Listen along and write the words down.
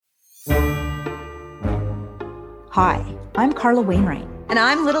Hi, I'm Carla Wainwright. And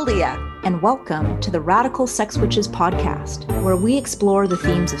I'm Little Leah. And welcome to the Radical Sex Witches podcast, where we explore the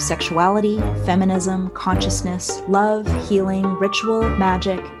themes of sexuality, feminism, consciousness, love, healing, ritual,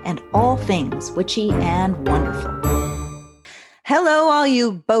 magic, and all things witchy and wonderful. Hello, all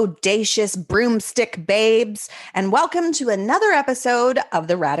you bodacious broomstick babes, and welcome to another episode of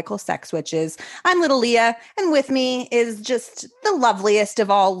the Radical Sex Witches. I'm Little Leah, and with me is just the loveliest of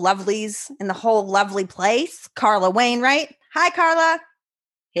all lovelies in the whole lovely place, Carla Wainwright. Hi, Carla.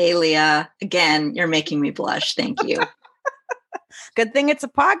 Hey, Leah. Again, you're making me blush. Thank you. Good thing it's a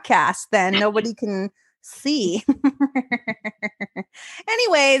podcast, then nobody can see.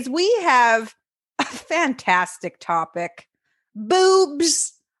 Anyways, we have a fantastic topic.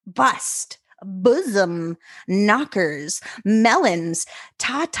 Boobs, bust, bosom, knockers, melons,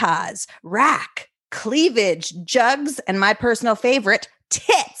 tatas, rack, cleavage, jugs, and my personal favorite,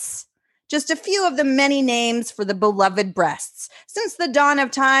 tits. Just a few of the many names for the beloved breasts. Since the dawn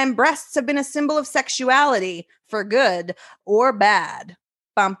of time, breasts have been a symbol of sexuality, for good or bad.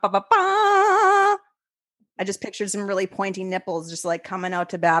 Bum, ba, ba, ba. I just pictured some really pointy nipples just like coming out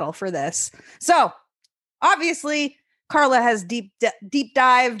to battle for this. So, obviously, Carla has deep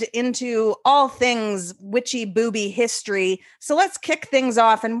dived into all things witchy booby history. So let's kick things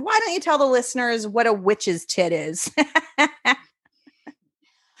off. And why don't you tell the listeners what a witch's tit is?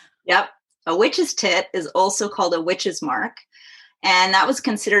 Yep. A witch's tit is also called a witch's mark. And that was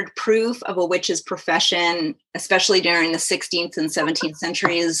considered proof of a witch's profession, especially during the 16th and 17th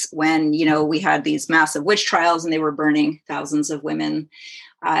centuries when, we had these massive witch trials and they were burning thousands of women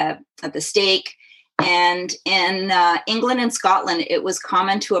at the stake. And in England and Scotland, it was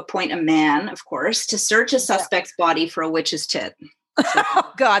common to appoint a man, of course, to search a suspect's body for a witch's tit. So,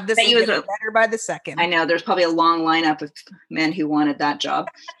 oh, God, this is getting better by the second. I know. There's probably a long lineup of men who wanted that job.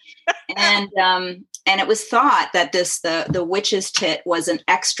 And it was thought that the witch's tit was an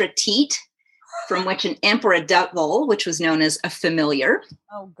extra teat from which an imp or a devil, which was known as a familiar,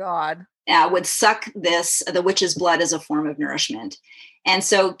 oh God, would suck the witch's blood as a form of nourishment. And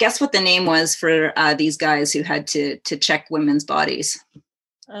so guess what the name was for these guys who had to check women's bodies?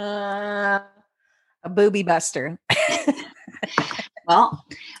 A booby buster. Well,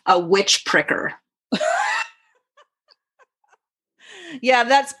 a witch pricker. Yeah,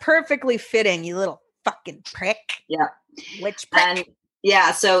 that's perfectly fitting, you little fucking prick. Yeah. Witch prick. And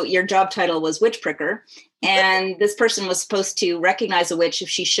yeah, so your job title was witch pricker. And this person was supposed to recognize a witch if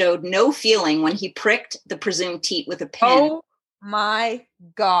she showed no feeling when he pricked the presumed teat with a pin. Oh my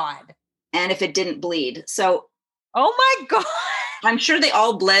God. And if it didn't bleed. So oh my God. I'm sure they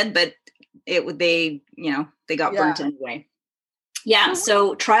all bled, but they got burnt anyway. Yeah,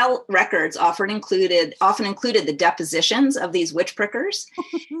 so trial records often included the depositions of these witch prickers,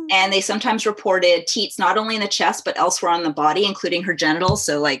 and they sometimes reported teats not only in the chest but elsewhere on the body, including her genitals.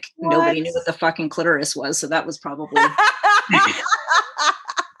 So, nobody knew what the fucking clitoris was. So that was probably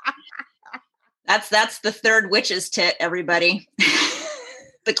that's the third witch's tit, everybody.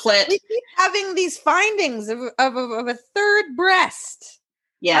 The clit. We keep having these findings of a third breast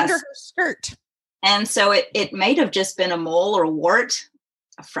under her skirt. And so it might have just been a mole or a wart,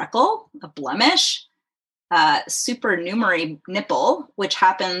 a freckle, a blemish, supernumerary nipple, which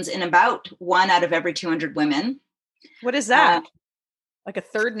happens in about 1 out of every 200 women. What is that? Like a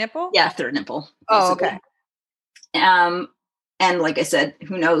third nipple? Yeah, third nipple. Oh, okay. And like I said,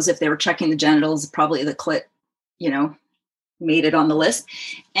 who knows if they were checking the genitals, probably the clit, made it on the list.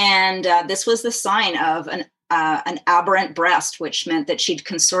 And this was the sign of an aberrant breast, which meant that she'd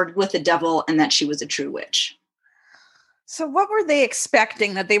consorted with the devil and that she was a true witch. So what were they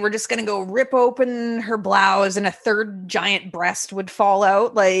expecting? That they were just going to go rip open her blouse and a third giant breast would fall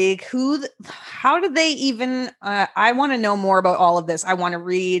out? Like how did they even, I want to know more about all of this. I want to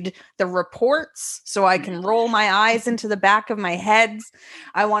read the reports so I can roll my eyes into the back of my head.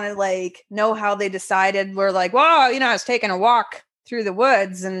 I want to know how they decided. We're like, well, I was taking a walk through the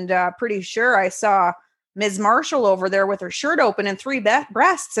woods and pretty sure I saw Ms. Marshall over there with her shirt open and 3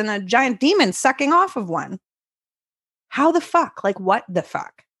 breasts and a giant demon sucking off of one. How the fuck? What the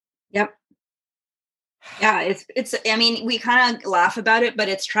fuck? Yep. Yeah, it's I mean, we kind of laugh about it, but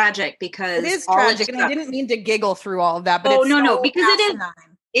it's tragic because it is tragic. And I didn't mean to giggle through all of that, but because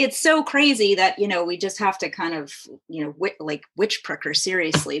it's so crazy that, we just have to kind of, witch pricker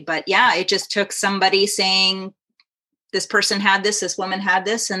seriously. But yeah, it just took somebody saying, this person had this woman had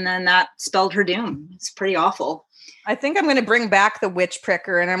this, and then that spelled her doom. It's pretty awful. I think I'm going to bring back the witch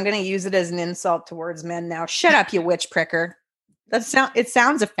pricker and I'm going to use it as an insult towards men now. Shut up, you witch pricker. It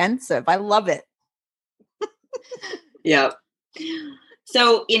sounds offensive. I love it. Yeah.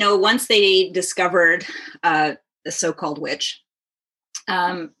 So, once they discovered the so-called witch.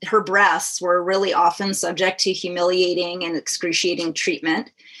 Her breasts were really often subject to humiliating and excruciating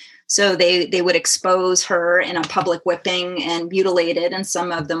treatment. So they would expose her in a public whipping and mutilated in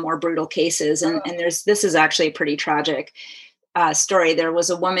some of the more brutal cases. And this is actually a pretty tragic story. There was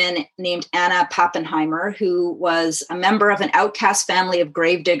a woman named Anna Pappenheimer who was a member of an outcast family of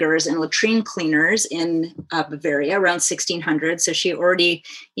gravediggers and latrine cleaners in Bavaria around 1600. So she already,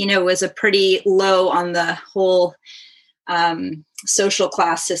 was a pretty low on the whole social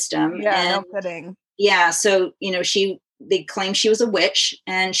class system. Yeah, no kidding. Yeah. So, they claimed she was a witch,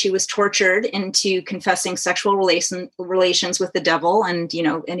 and she was tortured into confessing sexual relations with the devil. And,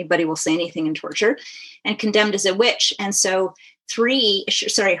 anybody will say anything in torture, and condemned as a witch. And so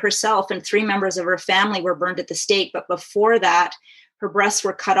herself and 3 members of her family were burned at the stake. But before that, her breasts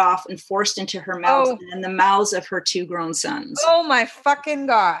were cut off and forced into her mouth and the mouths of her 2 grown sons. Oh my fucking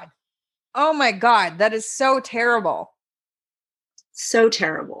God. Oh my God. That is so terrible. So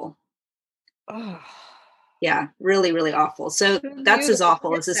terrible. Oh. Yeah, really, really awful. So that's as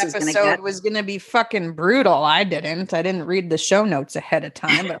awful as this is going to get. Episode was going to be fucking brutal. I didn't read the show notes ahead of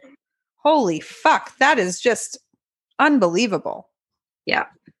time, but holy fuck, that is just unbelievable. Yeah.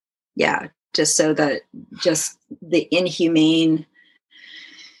 Yeah. Just the inhumane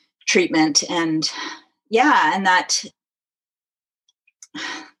treatment, and that,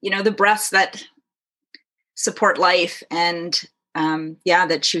 the breasts that support life, and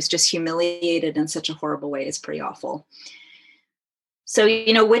that she was just humiliated in such a horrible way is pretty awful. So,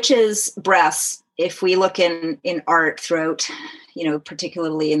 witches' breasts, if we look in art throughout,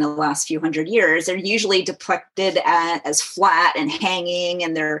 particularly in the last few hundred years, they're usually depicted as flat and hanging,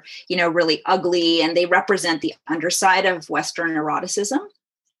 and they're, really ugly, and they represent the underside of Western eroticism,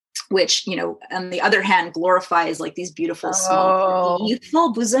 which, on the other hand, glorifies like these beautiful, small,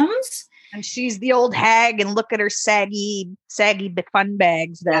 youthful bosoms. And she's the old hag, and look at her saggy fun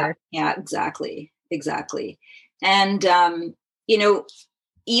bags there. Yeah, exactly. And,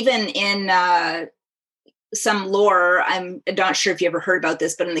 even in some lore, I'm not sure if you ever heard about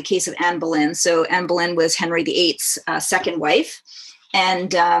this, but in the case of Anne Boleyn, so Anne Boleyn was Henry VIII's second wife.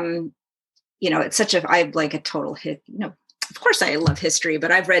 And, it's such I like a total hit, of course I love history,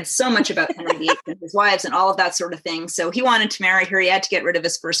 but I've read so much about Henry VIII and his wives and all of that sort of thing. So he wanted to marry her. He had to get rid of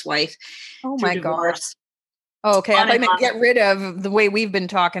his first wife. Oh my God. Oh, okay. I meant get rid of the way we've been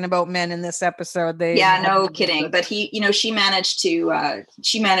talking about men in this episode. No kidding. But she managed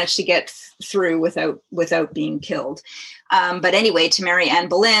to get through without being killed. But anyway, to marry Anne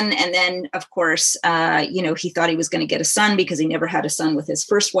Boleyn. And then of course, he thought he was going to get a son because he never had a son with his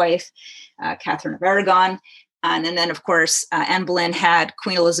first wife, Catherine of Aragon. And then, of course, Anne Boleyn had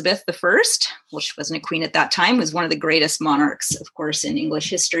Queen Elizabeth I. Well, she wasn't a queen at that time, was one of the greatest monarchs, of course, in English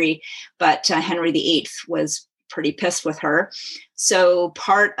history. But Henry VIII was pretty pissed with her. So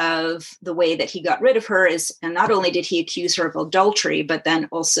part of the way that he got rid of her is, and not only did he accuse her of adultery, but then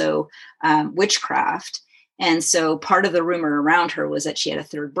also witchcraft. And so part of the rumor around her was that she had a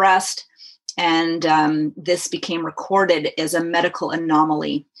third breast. And this became recorded as a medical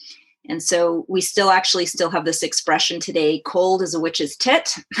anomaly. And so we still have this expression today, cold as a witch's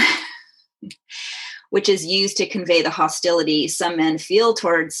tit, which is used to convey the hostility some men feel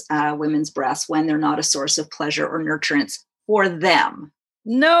towards women's breasts when they're not a source of pleasure or nurturance for them.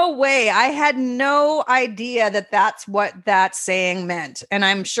 No way. I had no idea that that's what that saying meant. And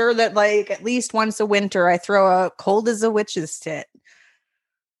I'm sure that at least once a winter, I throw a cold as a witch's tit.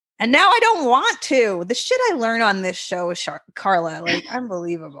 And now I don't want to. The shit I learn on this show, Carla,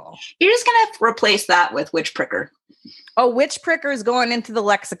 unbelievable. You're just going to replace that with witch pricker. Oh, witch pricker is going into the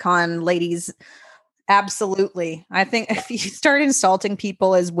lexicon, ladies. Absolutely. I think if you start insulting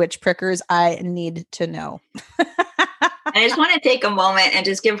people as witch prickers, I need to know. I just want to take a moment and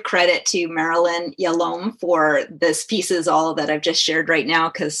just give credit to Marilyn Yalom for this pieces all that I've just shared right now.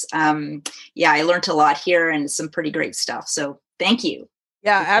 Because, I learned a lot here and some pretty great stuff. So thank you.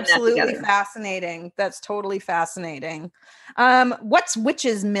 Yeah, absolutely fascinating. That's totally fascinating. What's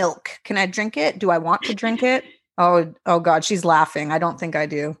witch's milk? Can I drink it? Do I want to drink it? Oh God, she's laughing. I don't think I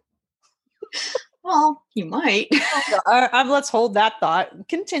do. Well, you might. Let's hold that thought.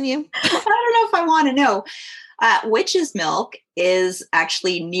 Continue. I don't know if I want to know. Witch's milk is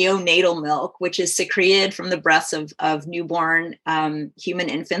actually neonatal milk, which is secreted from the breasts of newborn human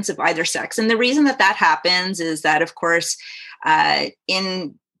infants of either sex. And the reason that happens is that, of course,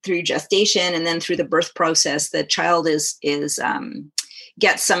 through gestation and then through the birth process, the child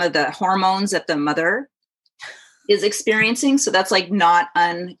gets some of the hormones that the mother is experiencing. So that's like not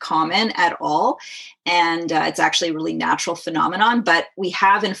uncommon at all. And it's actually a really natural phenomenon. But we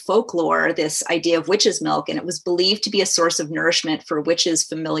have in folklore this idea of witch's milk, and it was believed to be a source of nourishment for witches'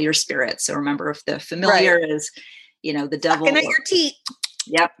 familiar spirits. So remember, if the familiar is, the devil. Sucking at your teeth.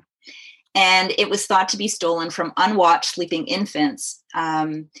 Yep. And it was thought to be stolen from unwatched sleeping infants.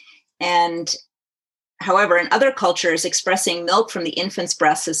 And however, in other cultures, expressing milk from the infant's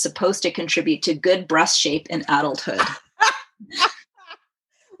breast is supposed to contribute to good breast shape in adulthood.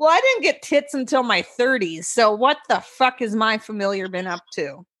 Well, I didn't get tits until my 30s. So what the fuck has my familiar been up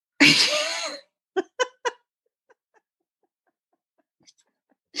to?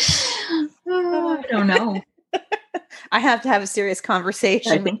 I don't know. I have to have a serious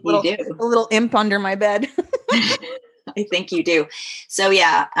conversation. I think you do. A little imp under my bed. I think you do. So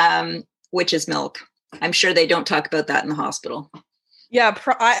yeah, witch's milk. I'm sure they don't talk about that in the hospital. Yeah,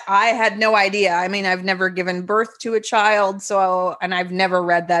 I had no idea. I mean, I've never given birth to a child, and I've never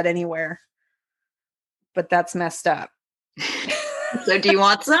read that anywhere. But that's messed up. So do you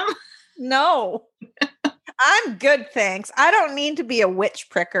want some? No. I'm good, thanks. I don't need to be a witch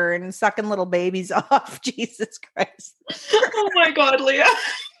pricker and sucking little babies off. Jesus Christ. Oh my God, Leah.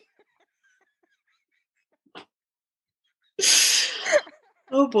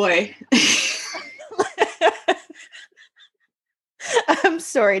 Oh boy. I'm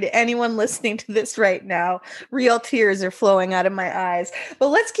sorry to anyone listening to this right now. Real tears are flowing out of my eyes. But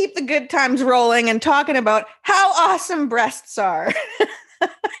let's keep the good times rolling and talking about how awesome breasts are.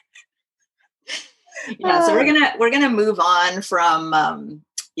 Yeah, so we're gonna move on from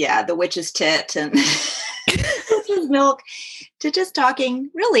the witch's tit and witch's milk to just talking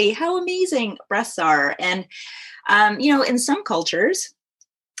really how amazing breasts are. And in some cultures,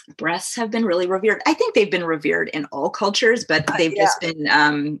 breasts have been really revered. I think they've been revered in all cultures, but they've just been,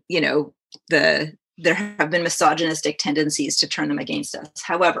 there have been misogynistic tendencies to turn them against us.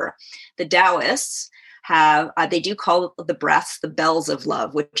 However, the Taoists they do call the breasts the bells of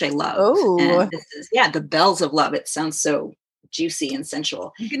love, which I love. Oh, and this is, the bells of love. It sounds so juicy and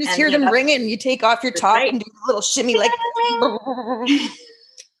sensual. You can just hear them ringing. You take off your top and do a little shimmy like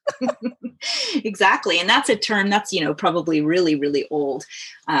Exactly. And that's a term that's, probably really, really old,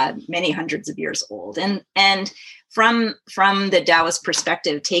 many hundreds of years old. And from the Taoist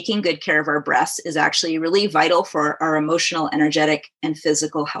perspective, taking good care of our breasts is actually really vital for our emotional, energetic, and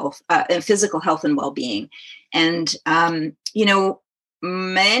physical health and well-being. And,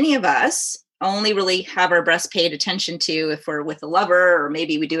 many of us only really have our breasts paid attention to if we're with a lover, or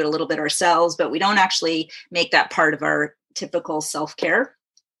maybe we do it a little bit ourselves, but we don't actually make that part of our typical self-care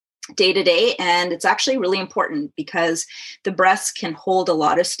day to day. And it's actually really important because the breasts can hold a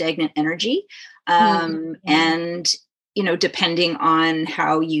lot of stagnant energy. And, depending on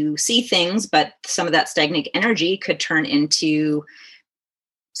how you see things, but some of that stagnant energy could turn into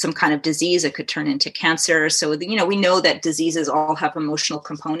some kind of disease. It could turn into cancer. So, we know that diseases all have emotional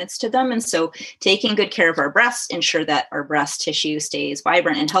components to them. And so taking good care of our breasts, ensure that our breast tissue stays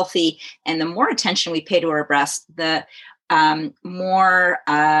vibrant and healthy. And the more attention we pay to our breasts, the more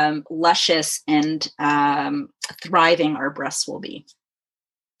luscious and thriving our breasts will be.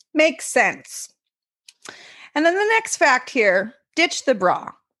 Makes sense. And then the next fact here, ditch the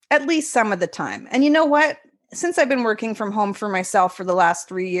bra, at least some of the time. And you know what? Since I've been working from home for myself for the last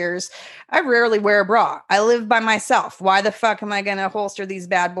 3 years, I rarely wear a bra. I live by myself. Why the fuck am I going to holster these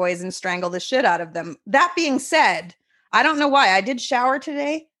bad boys and strangle the shit out of them? That being said, I don't know why. I did shower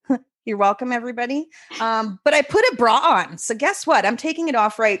today. You're welcome, everybody. But I put a bra on. So guess what? I'm taking it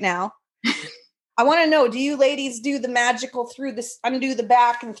off right now. I want to know, do you ladies do the magical undo the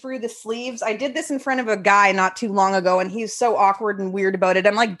back and through the sleeves? I did this in front of a guy not too long ago, and he's so awkward and weird about it.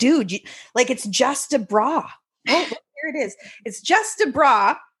 I'm like, dude, it's just a bra. Oh, here it is. It's just a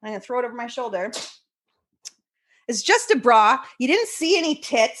bra. I'm going to throw it over my shoulder. It's just a bra. You didn't see any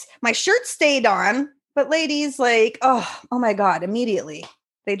tits. My shirt stayed on. But ladies, oh my God, immediately.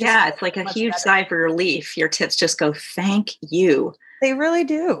 It's like a huge sigh of relief. Your tits just go, thank you. They really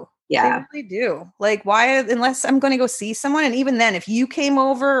do. Yeah. They really do. Why, unless I'm going to go see someone. And even then, if you came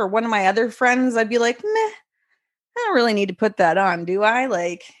over or one of my other friends, I'd be like, meh, I don't really need to put that on, do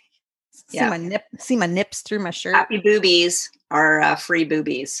I? See my nips through my shirt. Happy boobies are free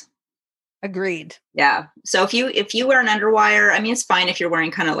boobies. Agreed. Yeah. So if you wear an underwire, I mean, it's fine if you're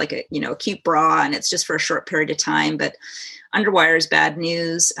wearing kind of like a cute bra and it's just for a short period of time, but underwire is bad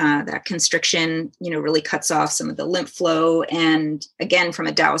news. That constriction, really cuts off some of the lymph flow. And again, from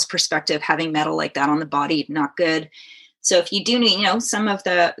a Taoist perspective, having metal like that on the body, not good. So if you do need, some of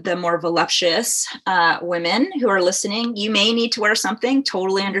the more voluptuous women who are listening, you may need to wear something.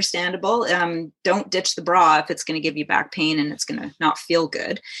 Totally understandable. Don't ditch the bra if it's going to give you back pain and it's going to not feel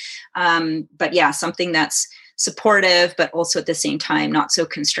good. But yeah, something that's supportive, but also at the same time not so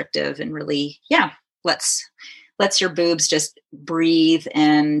constrictive, and really, lets your boobs just breathe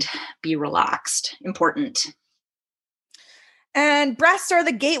and be relaxed. Important. And breasts are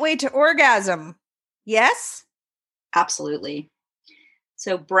the gateway to orgasm. Yes? Absolutely.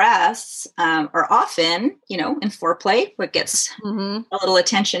 So breasts are often, in foreplay, what gets a little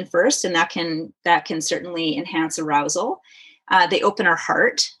attention first, and that can certainly enhance arousal. They open our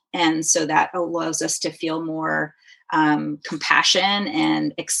heart, and so that allows us to feel more compassion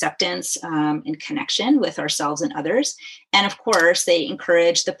and acceptance and connection with ourselves and others. And of course, they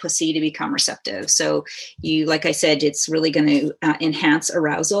encourage the pussy to become receptive. So like I said, it's really going to enhance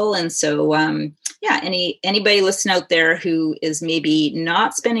arousal. And so, anybody listening out there who is maybe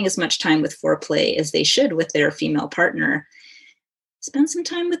not spending as much time with foreplay as they should with their female partner, spend some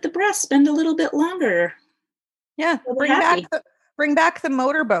time with the breast, spend a little bit longer. Yeah. Bring back the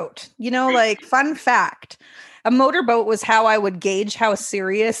motorboat, fun fact. A motorboat was how I would gauge how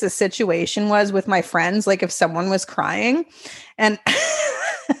serious a situation was with my friends. Like if someone was crying and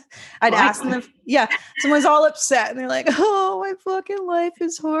I'd ask them someone's all upset and they're like, oh, my fucking life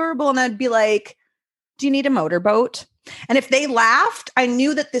is horrible. And I'd be like, do you need a motorboat? And if they laughed, I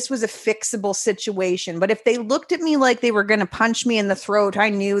knew that this was a fixable situation. But if they looked at me like they were going to punch me in the throat,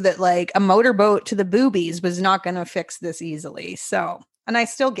 I knew that like a motorboat to the boobies was not going to fix this easily. So, and I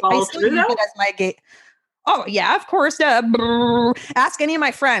still use it as my gate. Oh, yeah, of course. Ask any of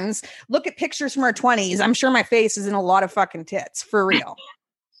my friends. Look at pictures from our 20s. I'm sure my face is in a lot of fucking tits, for real.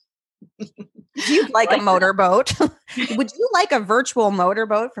 You'd like a motorboat. Would you like a virtual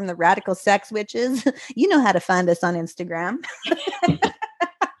motorboat from the Radical Sex Witches? You know how to find us on Instagram.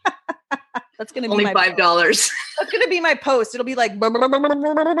 That's going to be only $5. That's going to be my post. It'll be like...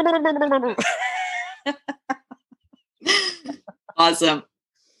 Awesome.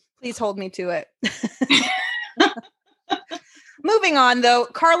 Please hold me to it. Moving on, though,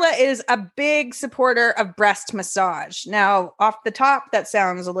 Carla is a big supporter of breast massage. Now, off the top, that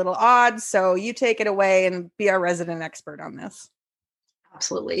sounds a little odd, so you take it away and be our resident expert on this.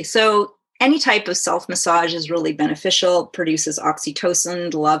 Absolutely. So any type of self-massage is really beneficial, produces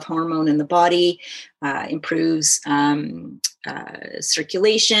oxytocin, the love hormone in the body, improves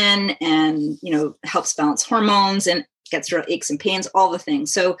circulation, and, helps balance hormones and gets rid of aches and pains, all the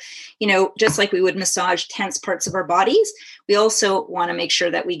things. So, just like we would massage tense parts of our bodies, we also want to make sure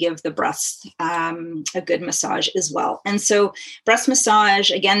that we give the breasts a good massage as well. And so breast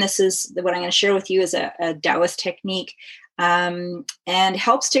massage, again, this is what I'm going to share with you is a Taoist technique, and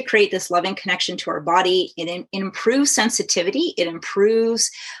helps to create this loving connection to our body. It improves sensitivity. It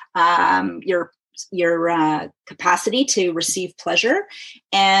improves your capacity to receive pleasure,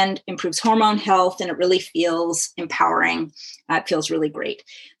 and improves hormone health, and it really feels empowering. It feels really great.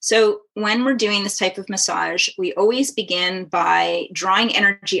 So when we're doing this type of massage, we always begin by drawing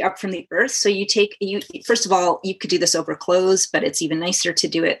energy up from the earth. So first of all, you could do this over clothes, but it's even nicer to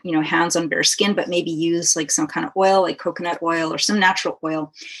do it, hands on bare skin, but maybe use like some kind of oil, like coconut oil or some natural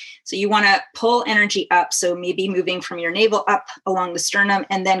oil. So you want to pull energy up. So maybe moving from your navel up along the sternum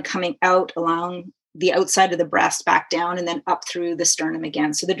and then coming out along the outside of the breast, back down, and then up through the sternum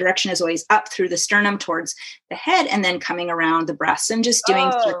again. So the direction is always up through the sternum towards the head, and then coming around the breasts and just doing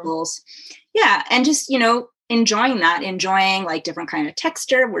circles. Yeah. And just, enjoying like different kind of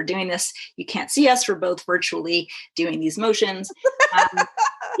texture. We're doing this. You can't see us. We're both virtually doing these motions.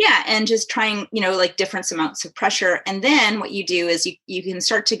 And just trying, like different amounts of pressure. And then what you do is you can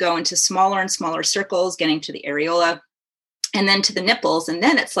start to go into smaller and smaller circles, getting to the areola, and then to the nipples. And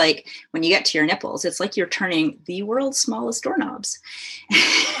then it's like, when you get to your nipples, it's like you're turning the world's smallest doorknobs.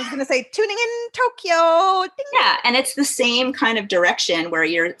 I was going to say, tuning in Tokyo. Ding. Yeah. And it's the same kind of direction where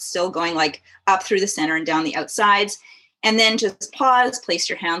you're still going like up through the center and down the outsides. And then just pause, place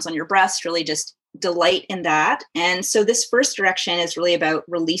your hands on your breast, really just delight in that. And so this first direction is really about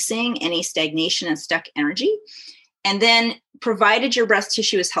releasing any stagnation and stuck energy. And then, provided your breast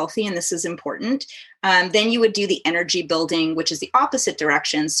tissue is healthy, and this is important, then you would do the energy building, which is the opposite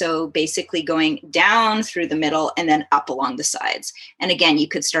direction. So basically going down through the middle and then up along the sides. And again, you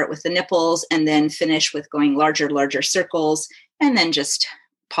could start with the nipples and then finish with going larger circles, and then just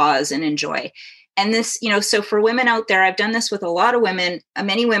pause and enjoy. And this, so for women out there, I've done this with a lot of women,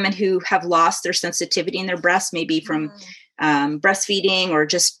 many women who have lost their sensitivity in their breasts, maybe from breastfeeding or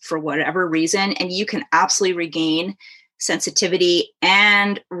just for whatever reason. And you can absolutely regain sensitivity,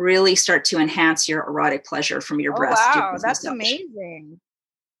 and really start to enhance your erotic pleasure from your breast. Wow, that's amazing.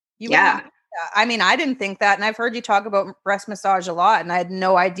 Yeah. I mean, I didn't think that. And I've heard you talk about breast massage a lot, and I had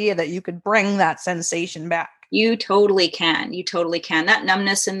no idea that you could bring that sensation back. You totally can. You totally can. That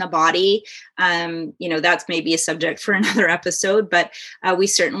numbness in the body, that's maybe a subject for another episode, but we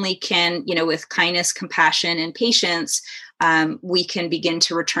certainly can, with kindness, compassion, and patience, we can begin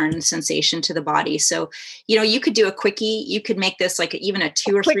to return sensation to the body. So, you could do a quickie. You could make this like even a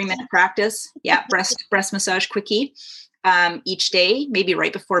 2 or 3 minute practice. Yeah. breast massage quickie. Each day, maybe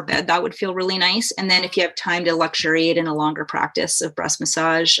right before bed, that would feel really nice. And then if you have time to luxuriate in a longer practice of breast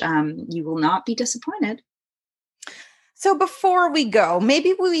massage, you will not be disappointed. So before we go,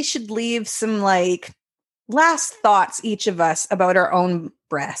 maybe we should leave some last thoughts, each of us, about our own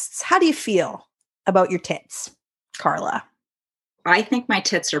breasts. How do you feel about your tits, Carla? I think my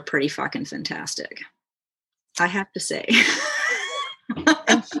tits are pretty fucking fantastic. I have to say.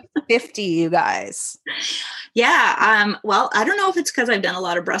 And she's 50, you guys. Yeah. Well, I don't know if it's because I've done a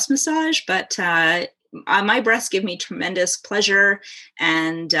lot of breast massage, but my breasts give me tremendous pleasure.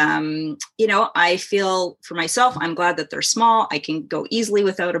 And, I feel for myself, I'm glad that they're small. I can go easily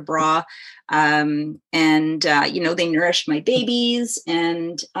without a bra. They nourish my babies.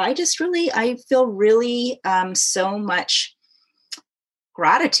 And I feel really so much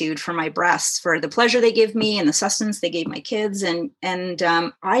gratitude for my breasts, for the pleasure they give me and the sustenance they gave my kids. And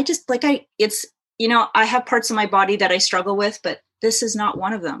I just I have parts of my body that I struggle with, but this is not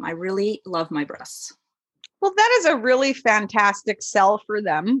one of them. I really love my breasts. Well, that is a really fantastic sell for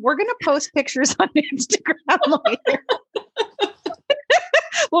them. We're going to post pictures on Instagram later.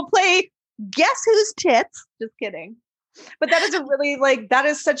 We'll play Guess Whose Tits? Just kidding. But that is that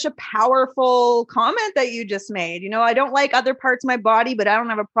is such a powerful comment that you just made. I don't like other parts of my body, but I don't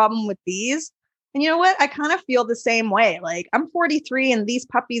have a problem with these. And you know what? I kind of feel the same way. I'm 43 and these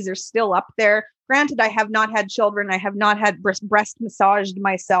puppies are still up there. Granted, I have not had children. I have not had breast massaged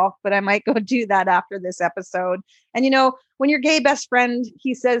myself, but I might go do that after this episode. And when your gay best friend,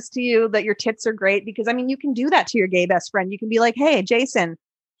 he says to you that your tits are great, because you can do that to your gay best friend. You can be like, hey, Jason,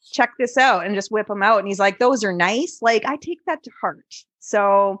 check this out, and just whip them out. And he's like, those are nice. I take that to heart.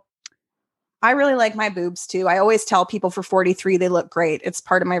 So I really like my boobs too. I always tell people for 43, they look great. It's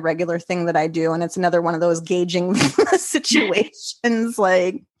part of my regular thing that I do. And it's another one of those gauging situations.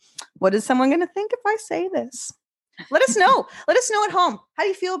 What is someone going to think if I say this? Let us know. Let us know at home. How do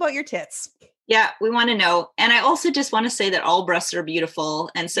you feel about your tits? Yeah, we want to know. And I also just want to say that all breasts are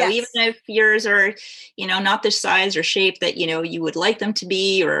beautiful. And so even if yours are, not the size or shape that, you would like them to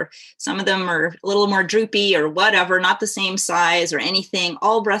be, or some of them are a little more droopy or whatever, not the same size or anything,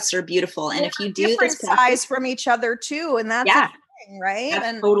 all breasts are beautiful. And if you do different size from each other too, and that's a thing, right?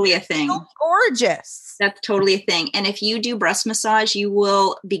 That's totally a thing. So gorgeous. That's totally a thing. And if you do breast massage, you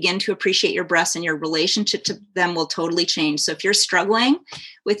will begin to appreciate your breasts, and your relationship to them will totally change. So if you're struggling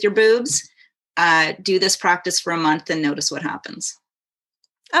with your boobs, do this practice for a month and notice what happens.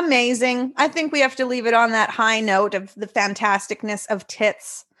 Amazing. I think we have to leave it on that high note of the fantasticness of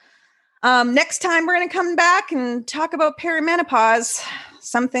tits. Next time we're going to come back and talk about perimenopause,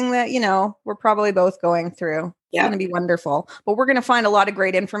 something that, we're probably both going through. It's going to be wonderful, but we're going to find a lot of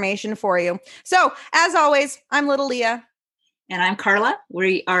great information for you. So as always, I'm Little Leah. And I'm Carla.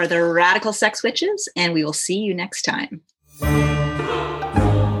 We are the Radical Sex Witches, and we will see you next time.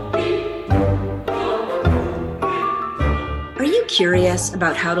 Are you curious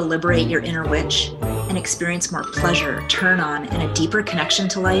about how to liberate your inner witch and experience more pleasure, turn on, and a deeper connection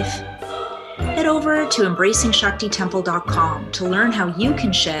to life? Head over to embracingshaktitemple.com to learn how you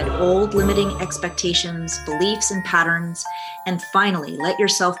can shed old limiting expectations, beliefs, and patterns, and finally let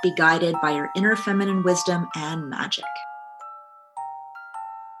yourself be guided by your inner feminine wisdom and magic.